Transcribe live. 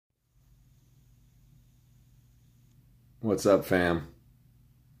What's up, fam?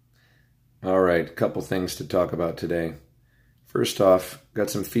 All right, a couple things to talk about today. First off, got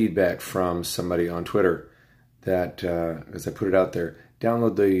some feedback from somebody on Twitter that, as I put it out there,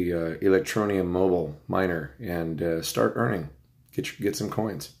 download the Electroneum mobile miner and start earning. Get some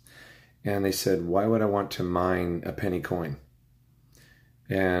coins. And they said, why would I want to mine a penny coin?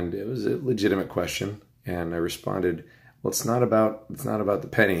 And it was a legitimate question, and I responded, well, it's not about the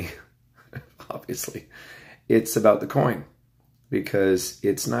penny, obviously. It's about the coin, because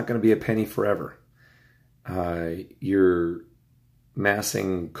it's not going to be a penny forever. You're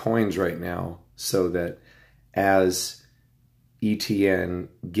massing coins right now so that as ETN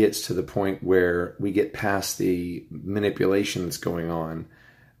gets to the point where we get past the manipulation that's going on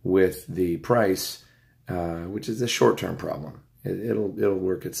with the price, which is a short-term problem, it'll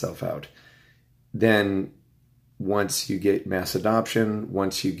work itself out. Then once you get mass adoption,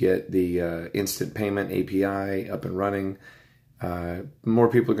 once you get the instant payment API up and running, more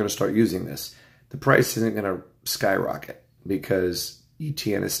people are going to start using this. The price isn't going to skyrocket because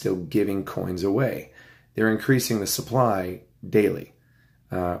ETN is still giving coins away. They're increasing the supply daily,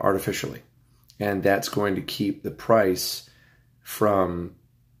 artificially. And that's going to keep the price from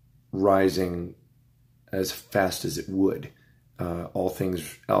rising as fast as it would, all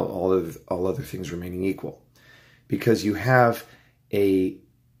other things remaining equal. Because you have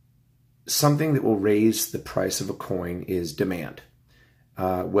something that will raise the price of a coin is demand,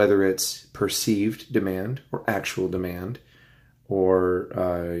 whether it's perceived demand or actual demand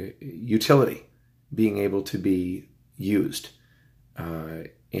or utility, being able to be used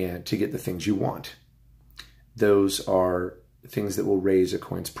and to get the things you want. Those are things that will raise a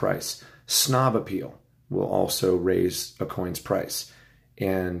coin's price. Snob appeal will also raise a coin's price.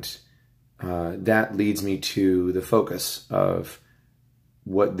 And that leads me to the focus of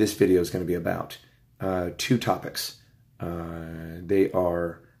what this video is going to be about. Two topics. They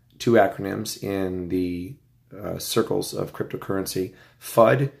are two acronyms in the circles of cryptocurrency: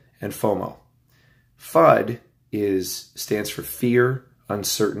 FUD and FOMO. FUD stands for fear,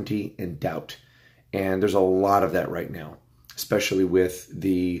 uncertainty, and doubt. And there's a lot of that right now, especially with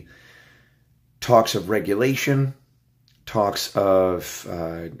the talks of regulation, talks of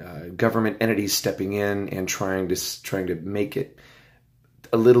government entities stepping in and trying to make it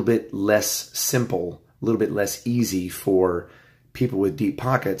a little bit less simple, a little bit less easy for people with deep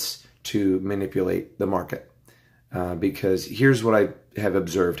pockets to manipulate the market. Because here's what I have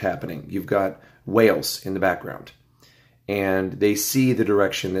observed happening. You've got whales in the background, and they see the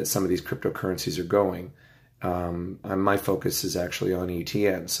direction that some of these cryptocurrencies are going. My focus is actually on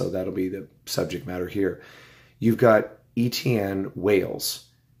ETN, so that'll be the subject matter here. You've got ETN whales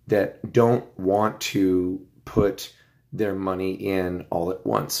that don't want to put their money in all at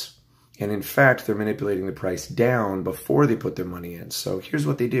once. And in fact, they're manipulating the price down before they put their money in. So here's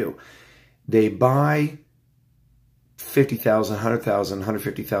what they do. They buy $50,000, $100,000,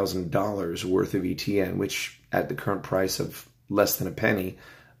 $150,000 worth of ETN, which at the current price of less than a penny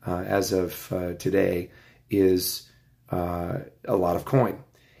as of today is a lot of coin.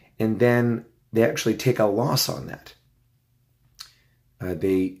 And then they actually take a loss on that.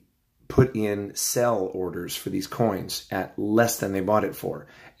 They put in sell orders for these coins at less than they bought it for.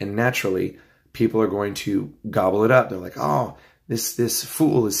 And naturally, people are going to gobble it up. They're like, oh, this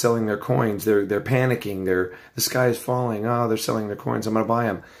fool is selling their coins. They're panicking. The sky is falling. Oh, they're selling their coins. I'm going to buy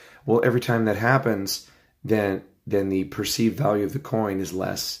them. Well, every time that happens, then the perceived value of the coin is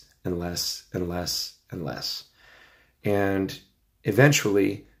less and less and less and less. And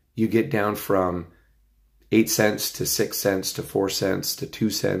eventually, you get down from 8 cents to 6 cents to 4 cents to 2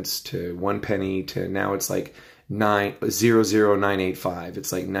 cents to 1 penny to now it's like 0.00985.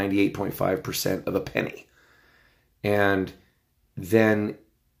 It's like 98.5% of a penny. And then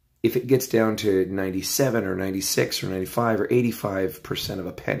if it gets down to 97 or 96 or 95 or 85% of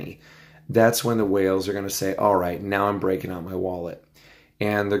a penny, that's when the whales are going to say, all right, now I'm breaking out my wallet.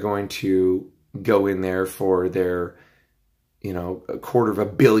 And they're going to go in there for their,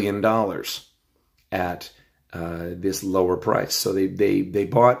 $250 million at this lower price. So they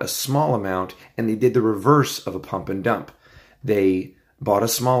bought a small amount, and they did the reverse of a pump and dump. They bought a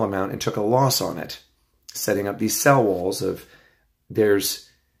small amount and took a loss on it, setting up these sell walls of there's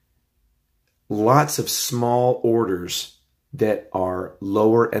lots of small orders that are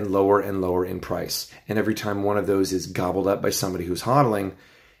lower and lower and lower in price. And every time one of those is gobbled up by somebody who's hodling,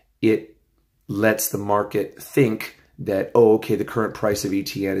 it lets the market think that, oh, okay, the current price of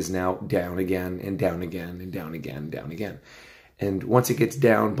ETN is now down again and down again and down again and down again. And once it gets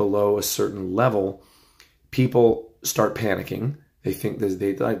down below a certain level, people start panicking. They think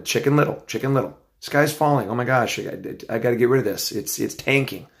they like Chicken Little. Sky's falling. Oh my gosh, I got to get rid of this. It's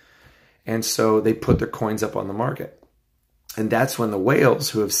tanking. And so they put their coins up on the market. And that's when the whales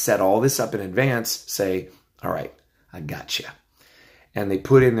who have set all this up in advance say, all right, I gotcha. And they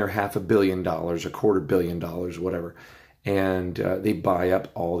put in their $500 million, $250 million, whatever. And they buy up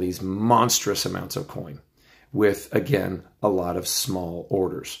all these monstrous amounts of coin with, again, a lot of small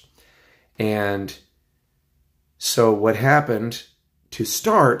orders. And so what happened to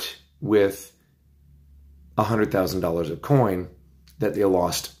start with $100,000 of coin that they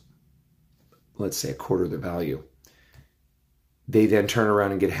lost, let's say, a quarter of the value. They then turn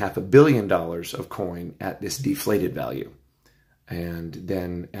around and get $500 million of coin at this deflated value. And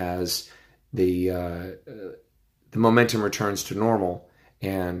then as the momentum returns to normal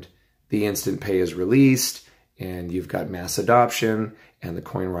and the instant pay is released and you've got mass adoption and the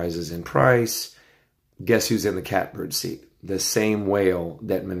coin rises in price, guess who's in the catbird seat? The same whale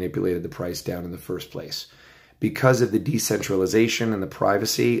that manipulated the price down in the first place. Because of the decentralization and the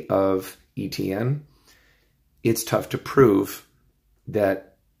privacy of ETN, it's tough to prove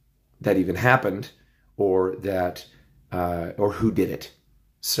that that even happened or that or who did it.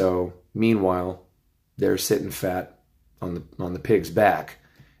 So meanwhile, they're sitting fat on the pig's back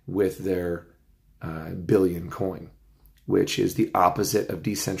with their billion coin, which is the opposite of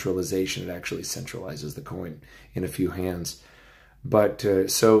decentralization. It actually centralizes the coin in a few hands. But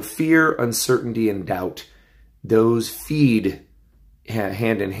so fear, uncertainty, and doubt, those feed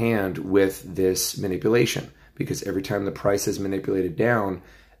hand in hand with this manipulation, because every time the price is manipulated down,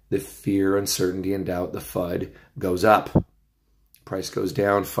 the fear, uncertainty, and doubt, the FUD, goes up. Price goes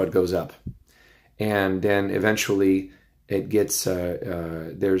down, FUD goes up. And then eventually it gets,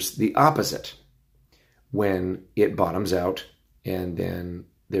 there's the opposite when it bottoms out, and then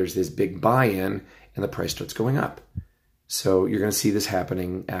there's this big buy-in and the price starts going up. So you're going to see this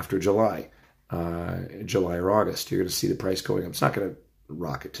happening after July or August. You're going to see the price going up. It's not going to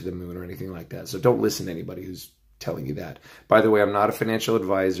rocket to the moon or anything like that. So don't listen to anybody who's telling you that. By the way, I'm not a financial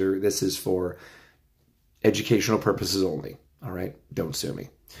advisor. This is for educational purposes only. All right? Don't sue me.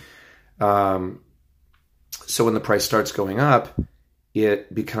 So when the price starts going up,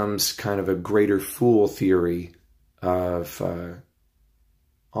 it becomes kind of a greater fool theory of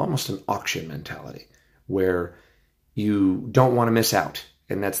almost an auction mentality where you don't want to miss out.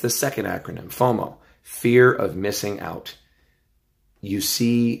 And that's the second acronym, FOMO, fear of missing out. You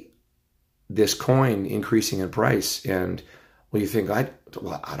see this coin increasing in price and, well, you think, I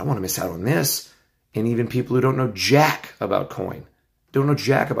don't want to miss out on this. And even people who don't know jack about coin, don't know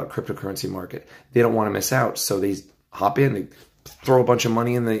jack about cryptocurrency market, they don't want to miss out. So they hop in, they throw a bunch of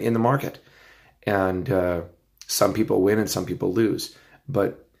money in the market. And some people win and some people lose.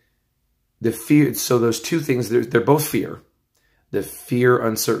 But the fear, so those two things, they're both fear. The fear,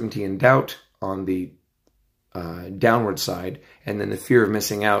 uncertainty, and doubt on the downward side, and then the fear of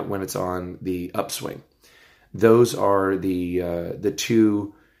missing out when it's on the upswing. Those are the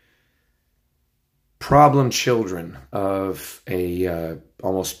two problem children of a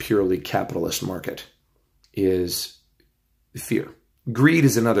almost purely capitalist market, is fear. Greed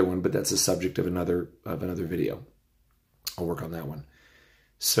is another one, but that's the subject of another video. I'll work on that one.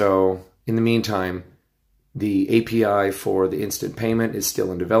 So in the meantime, the API for the instant payment is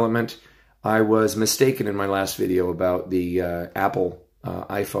still in development. I was mistaken in my last video about the Apple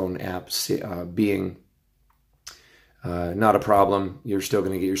iPhone app being not a problem. You're still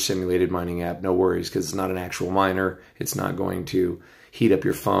going to get your simulated mining app, no worries, because it's not an actual miner. It's not going to heat up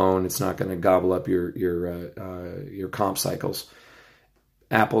your phone. It's not going to gobble up your comp cycles.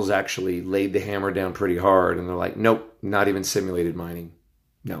 Apple's actually laid the hammer down pretty hard, and they're like, nope, not even simulated mining.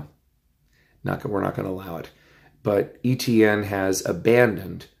 No, we're not going to allow it. But ETN has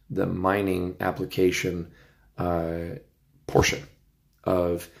abandoned the mining application portion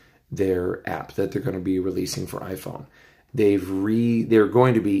of their app that they're going to be releasing for iPhone. They're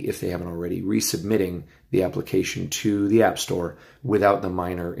going to be, if they haven't already, resubmitting the application to the App Store without the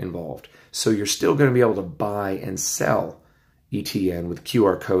miner involved. So you're still going to be able to buy and sell ETN with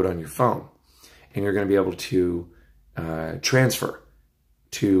QR code on your phone. And you're going to be able to transfer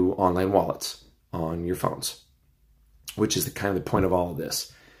to online wallets on your phones, which is the point of all of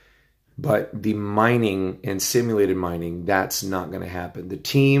this. But the mining and simulated mining, that's not going to happen. The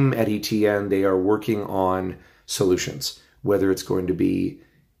team at ETN, they are working on solutions, whether it's going to be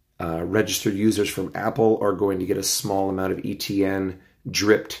registered users from Apple are going to get a small amount of ETN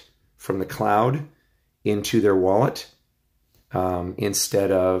dripped from the cloud into their wallet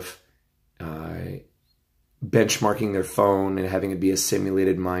instead of benchmarking their phone and having it be a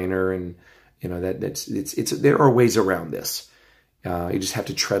simulated miner. And you know there are ways around this. You just have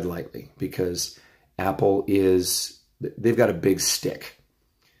to tread lightly, because Apple they've got a big stick,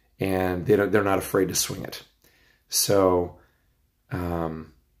 and they're not afraid to swing it. So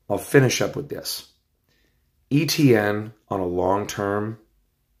I'll finish up with this. ETN on a long term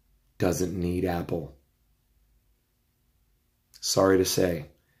doesn't need Apple. Sorry to say,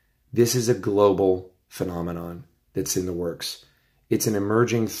 this is a global phenomenon that's in the works. It's an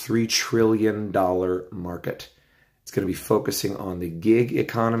emerging $3 trillion market. It's going to be focusing on the gig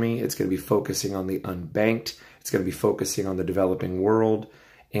economy. It's going to be focusing on the unbanked. It's going to be focusing on the developing world.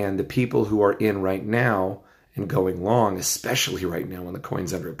 And the people who are in right now and going long, especially right now when the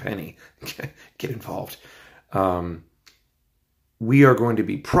coin's under a penny, get involved. We are going to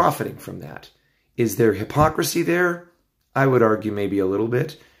be profiting from that. Is there hypocrisy there? I would argue maybe a little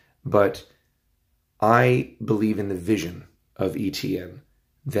bit, but I believe in the vision of ETN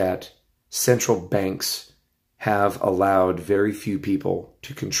that central banks have allowed very few people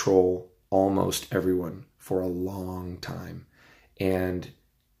to control almost everyone for a long time. And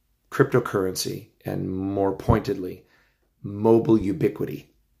cryptocurrency, and more pointedly, mobile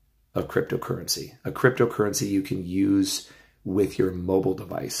ubiquity of cryptocurrency, a cryptocurrency you can use with your mobile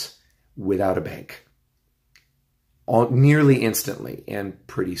device without a bank, nearly instantly, and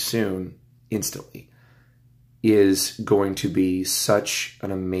pretty soon instantly, is going to be such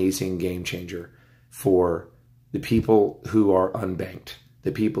an amazing game changer for the people who are unbanked,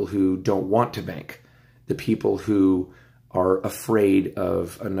 the people who don't want to bank, the people who are afraid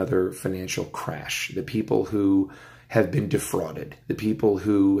of another financial crash, the people who have been defrauded, the people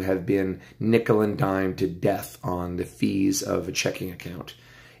who have been nickel and dime to death on the fees of a checking account.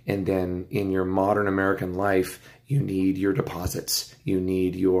 And then in your modern American life, you need your deposits, you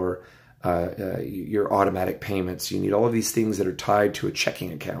need your automatic payments, you need all of these things that are tied to a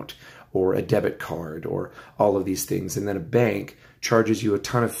checking account or a debit card or all of these things. And then a bank charges you a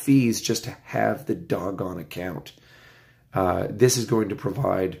ton of fees just to have the doggone account. This is going to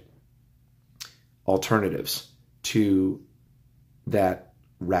provide alternatives to that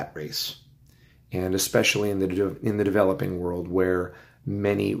rat race, and especially in the developing world, where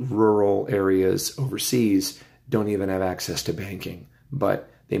many rural areas overseas don't even have access to banking, but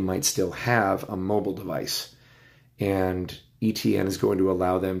they might still have a mobile device. And ETN is going to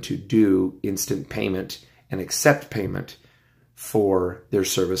allow them to do instant payment and accept payment for their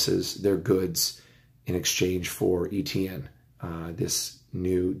services, their goods, in exchange for ETN, this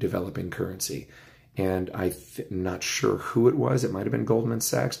new developing currency. And I'm not sure who it was. It might have been Goldman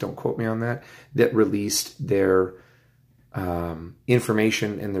Sachs, don't quote me on that, that released their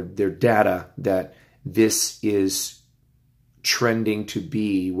information and their data that this is trending to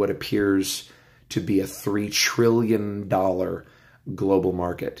be what appears to be a $3 trillion global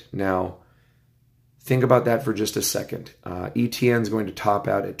market. Now, think about that for just a second. ETN is going to top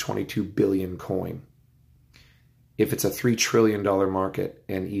out at 22 billion coin. If it's a $3 trillion market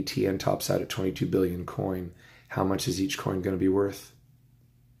and ETN tops out at 22 billion coin, how much is each coin going to be worth?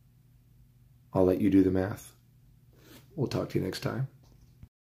 I'll let you do the math. We'll talk to you next time.